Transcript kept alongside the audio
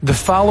The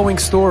following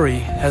story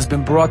has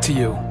been brought to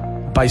you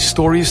by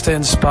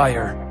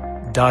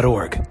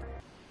StoriesToInspire.org.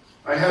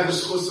 I had the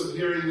chance of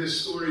hearing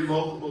this story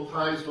multiple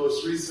times,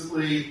 most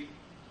recently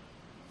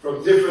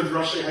from different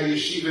Rosh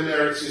HaYeshiva in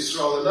Eretz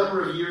Yisrael. A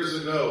number of years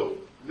ago,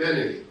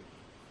 many,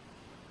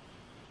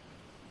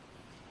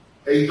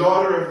 a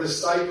daughter of the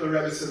Steipler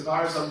Rebbe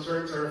Barzam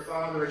turned to her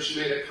father and she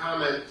made a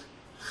comment,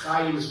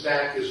 Chaim's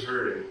back is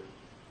hurting.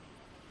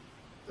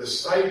 The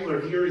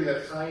Steipler, hearing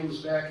that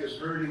Chaim's back is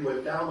hurting,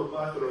 went down the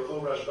block of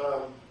Rehov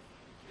Rashbam.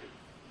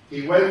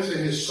 He went to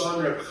his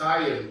son Reb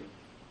Chaim.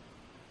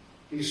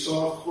 He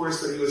saw, of course,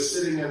 that he was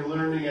sitting and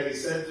learning, and he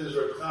said to his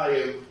Reb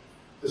Chaim,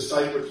 the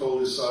Steipler told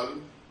his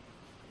son,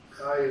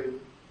 Chaim,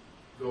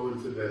 go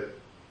into bed.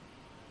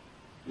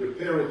 Your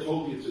parent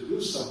told you to do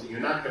something. You're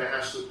not going to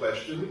ask the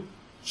question.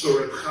 So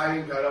Reb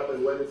Chaim got up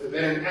and went into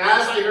bed. And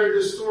as I heard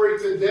this story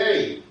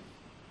today,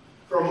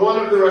 from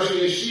one of the Rosh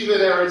Yeshiva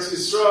in Eretz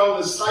Yisrael,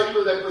 the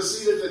Steipler that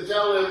proceeded to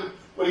tell him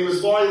when he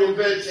was lying in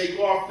bed, take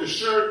off the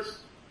shirt.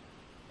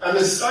 And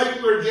the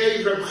Steipler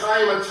gave Reb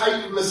Chaim a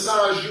type of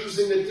massage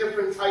using the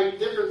different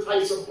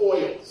types of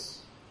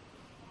oils.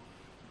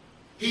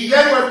 He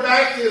then went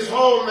back to his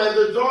home, and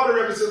the daughter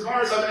of Rebbe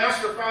Barzam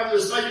asked her father,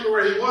 the Steipler,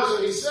 where he was,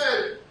 and he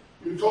said,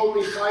 you told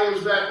me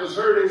Chaim's back was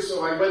hurting,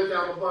 so I went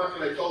down the block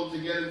and I told him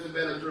to get into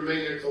bed and to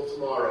remain there till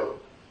tomorrow.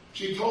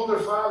 She told her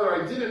father,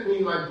 I didn't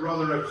mean my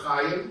brother Reb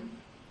Chaim.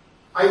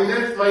 I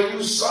meant my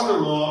new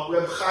son-in-law,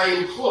 Reb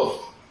Chaim Kluf.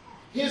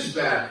 His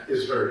back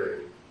is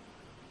hurting.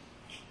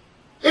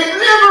 It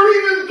never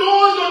even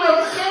dawned on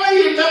Reb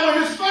Chaim that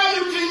when his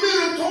father came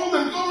in and told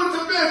him, go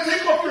into bed,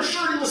 take off your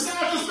shirt, and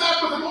massage his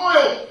back with an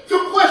oil,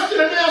 to question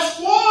and ask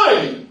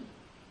why.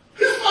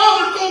 His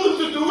father told him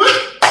to do it.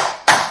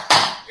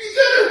 He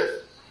didn't.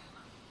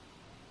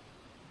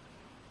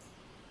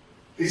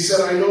 He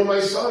said, I know my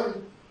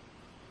son.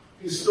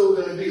 He's still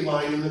going to be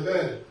lying in the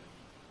bed.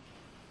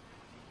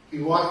 He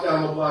walked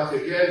down the block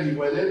again. He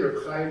went in.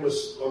 Reb Chaim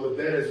was on the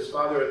bed as his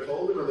father had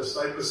told him, and the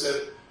Steipler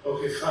said,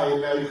 okay, Chaim,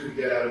 now you could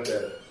get out of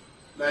bed.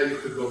 Now you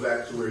could go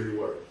back to where you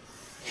were.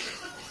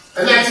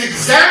 And that's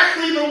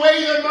exactly the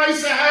way that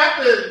Maisa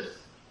happened.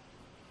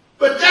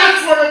 But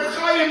that's what Reb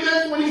Chaim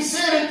meant when he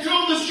said,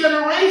 until this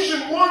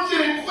generation wanted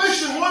and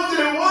questioned, wanted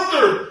and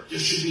wondered, there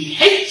should be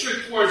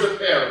hatred towards a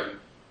parent.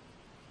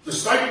 The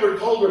Steipler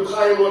told Reb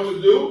Chaim what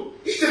to do.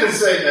 He didn't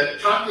say that,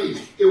 Tati,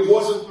 it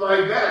wasn't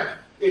my back.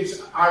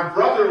 It's our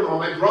brother-in-law,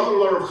 my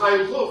brother-in-law, Reb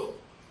Chaim Kluf.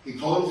 He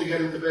told him to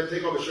get into bed,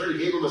 take off his shirt. He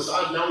gave him a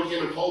massage. Now he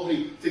came and told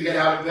me to get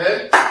out of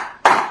bed.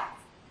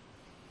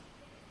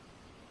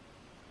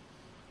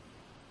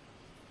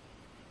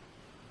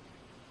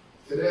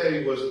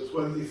 Today was the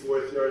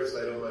 24th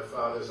yahrzeit of my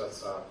father's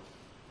Atzad.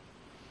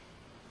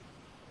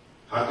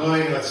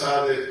 Hagoyin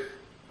Hatzadik,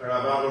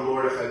 Rav Avram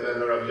Mordechai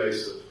ben Rav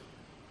Yosef.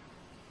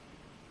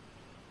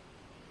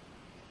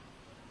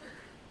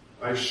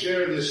 I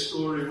share this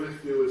story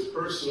with you. It's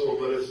personal,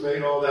 but it's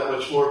made all that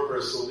much more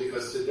personal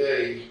because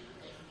today,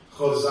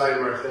 Chol Zayin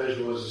Mar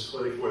Cheshvan was his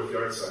 24th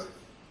yahrzeit.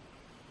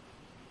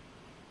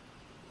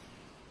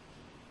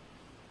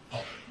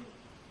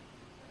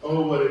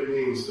 Oh, what it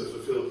means to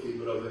fulfill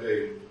Kibbut of the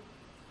Aim.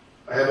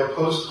 I have a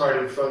postcard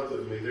in front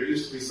of me. There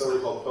used to be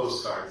something called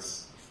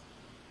postcards.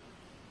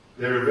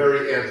 They're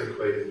very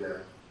antiquated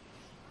now.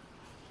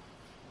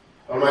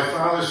 On my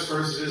father's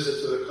first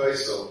visit to the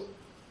Kaisel,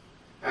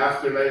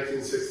 after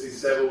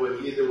 1967,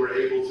 when either were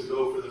able to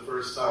go for the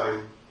first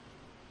time,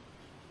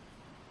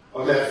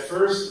 on that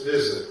first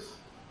visit,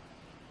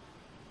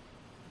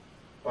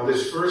 on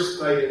his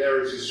first night in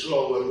Eretz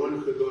Yisrael, when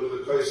one could go to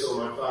the Kaisel,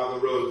 my father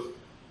wrote,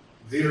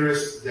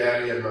 Dearest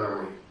Daddy and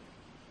Mommy.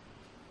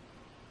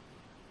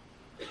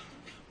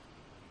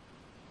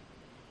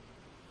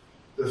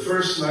 The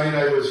first night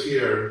I was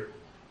here,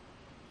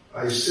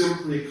 I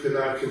simply could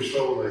not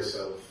control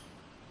myself.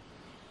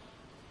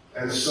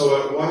 And so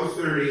at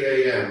 1:30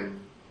 a.m.,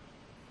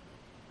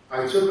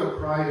 I took a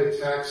private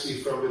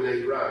taxi from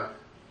Bnei Brak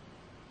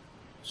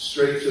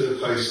straight to the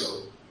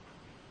Kaisel,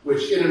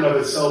 which in and of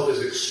itself is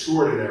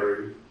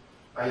extraordinary.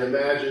 I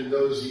imagine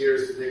those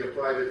years to take a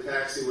private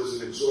taxi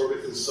was an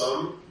exorbitant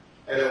sum,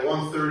 and at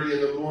 1:30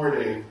 in the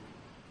morning,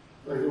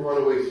 I didn't want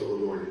to wait till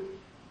the morning.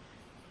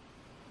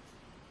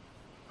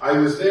 I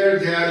was there,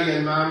 Daddy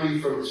and Mommy,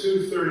 from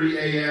 2:30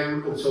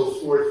 a.m. until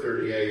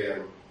 4:30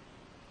 a.m.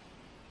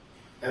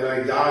 And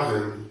I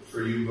daven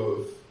for you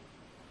both.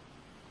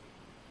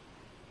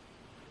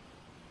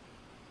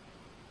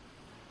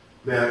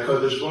 May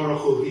HaKadosh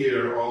Baruch Hu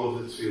hear all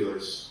of the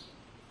tefillos.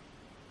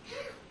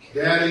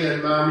 Daddy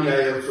and Mommy,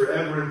 I am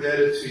forever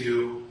indebted to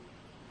you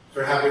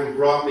for having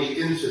brought me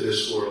into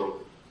this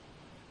world,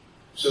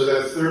 so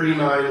that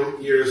 39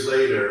 years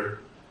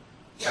later,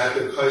 at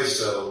the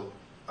Kaisel,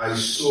 I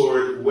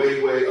soared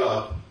way, way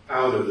up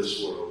out of this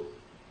world.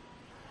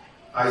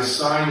 I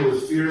sign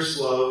with fierce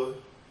love,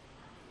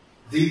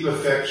 deep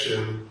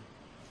affection,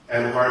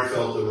 and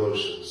heartfelt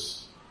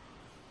emotions.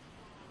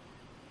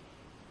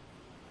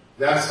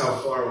 That's how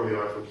far we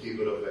are from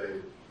Kibbut of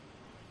Aim.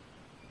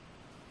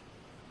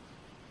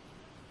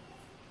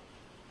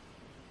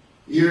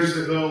 Years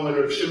ago, when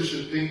Reb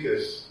Shimshon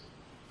Pincus,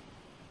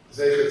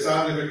 Zecher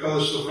Tzadik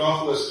V'Kodesh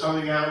L'Vracha, was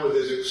coming out with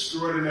his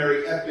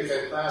extraordinary epic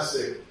and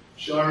classic,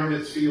 Sharim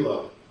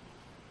Tefillah,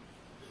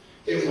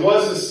 it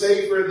was a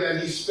sefer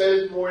that he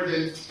spent more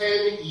than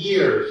 10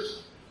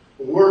 years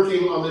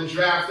working on the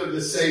draft of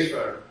the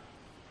sefer.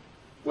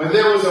 When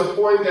there was a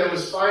point that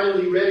was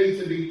finally ready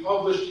to be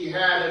published, he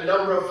had a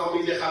number of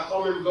Talmidei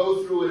Chachamim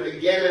go through it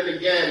again and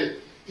again.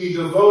 He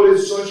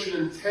devoted such an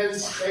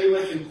intense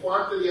chalik in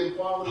quantity and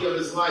quality of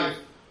his life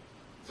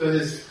to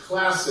his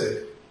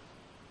classic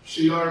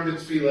Shiur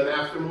Mitzvah. And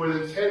after more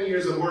than 10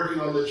 years of working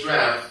on the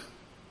draft,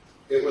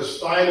 it was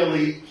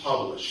finally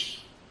published.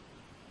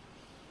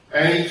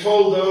 And he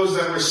told those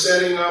that were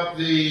setting up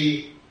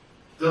the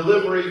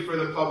delivery for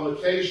the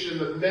publication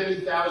of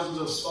many thousands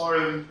of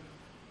svarim,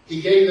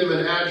 he gave them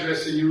an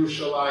address in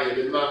Yerushalayim,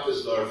 in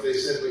Matzdorf. They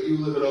said, but you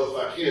live in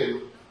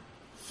Ofakim,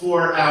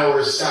 4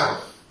 hours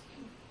south.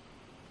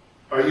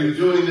 Are you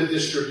doing the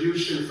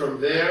distribution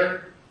from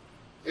there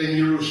in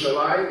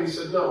Yerushalayim? He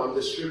said, no, I'm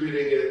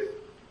distributing it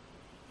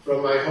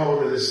from my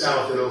home in the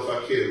south in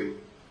Ofakim.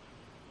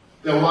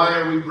 Then why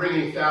are we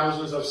bringing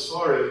thousands of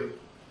svarim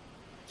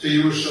to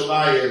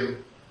Yerushalayim?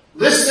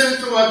 Listen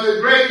to what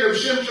the great Reb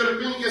Shimshon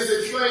Pincus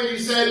explained. He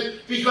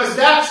said, because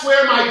that's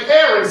where my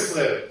parents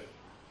live.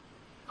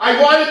 I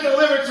want it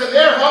delivered to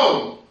their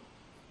home.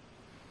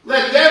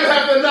 Let them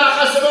have the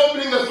nachas of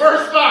opening the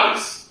first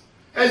box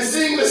and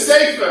seeing the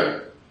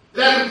sefer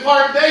that in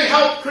part they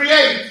helped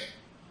create.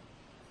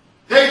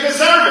 They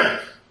deserve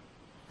it.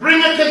 Bring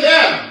it to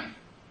them.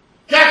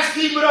 That's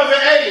kibbud of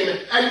ain.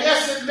 And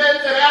yes, it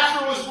meant that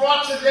after it was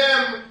brought to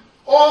them,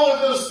 all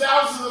of those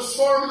thousands of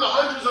svarim and the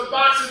hundreds of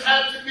boxes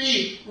had to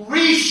be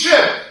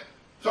reshipped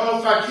to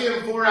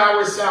Ofakim 4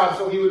 hours south,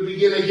 so he would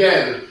begin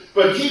again.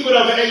 But kibbud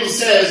of ain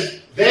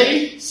says,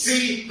 they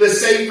see the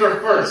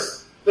sefer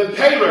first. The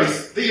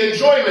payros, the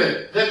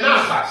enjoyment, the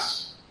nachas.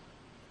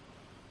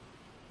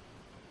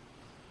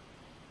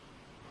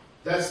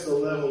 That's the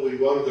level we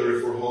wonder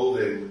if we're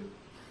holding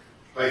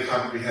by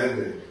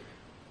comprehending.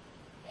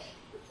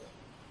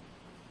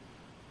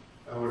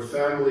 Our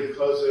family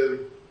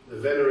cousin, the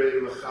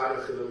venerated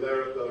Mechanech in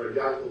America, or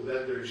Yaakov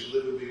Bender, he should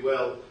live and be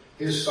well,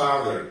 his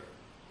father,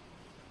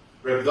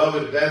 Reb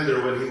David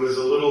Bender, when he was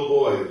a little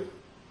boy,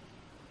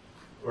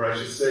 or I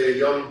should say a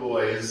young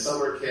boy, in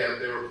summer camp,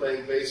 they were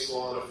playing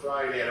baseball on a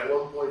Friday, and at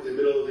one point in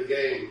the middle of the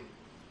game,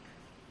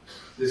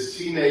 this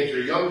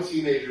young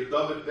teenager,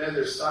 David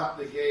Bender, stopped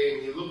the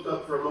game. He looked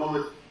up for a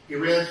moment, he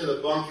ran to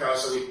the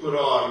bunkhouse, and he put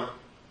on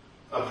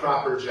a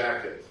proper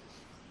jacket.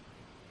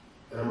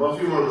 And a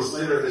few moments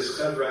later, his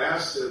chevra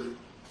asked him,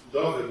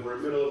 David, we're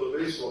in the middle of a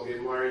baseball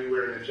game, why are you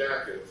wearing a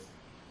jacket?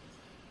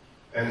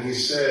 And he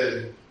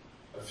said,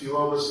 a few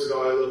moments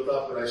ago I looked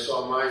up and I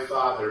saw my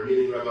father,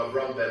 meaning Rabbi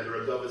Avram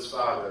Bender, David's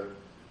father,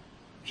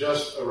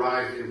 just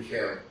arrived in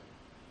camp.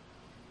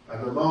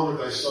 And the moment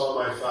I saw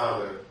my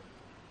father,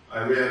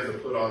 I ran to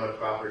put on a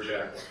proper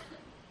jacket.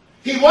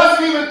 He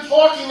wasn't even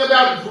talking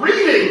about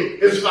greeting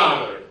his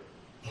father,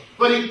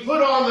 but he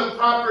put on the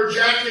proper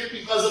jacket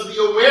because of the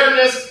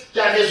awareness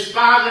that his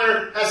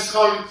father has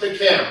come to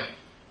camp.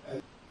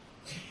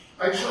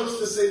 I chose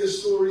to say the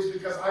stories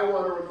because I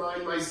want to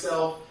remind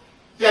myself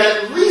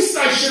that at least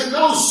I should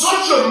know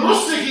such a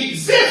musig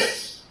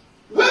exists,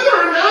 whether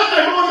or not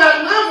I'm on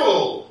that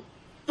level.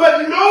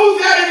 But know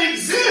that it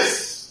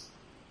exists.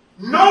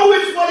 Know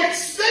it's what's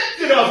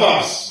expected of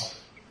us.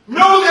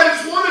 Know that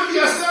it's one of the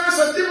Aseres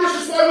HaDibros, which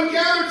is why we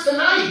gather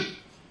tonight.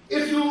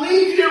 If you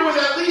leave here with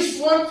at least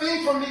one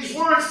thing from these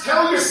words,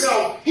 tell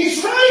yourself,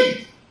 he's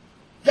right.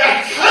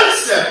 That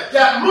concept,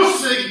 that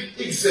musig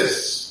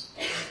exists.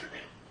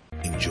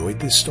 Enjoyed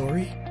this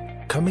story?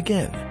 Come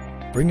again.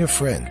 Bring a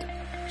friend.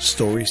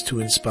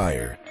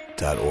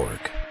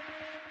 StoriesToInspire.org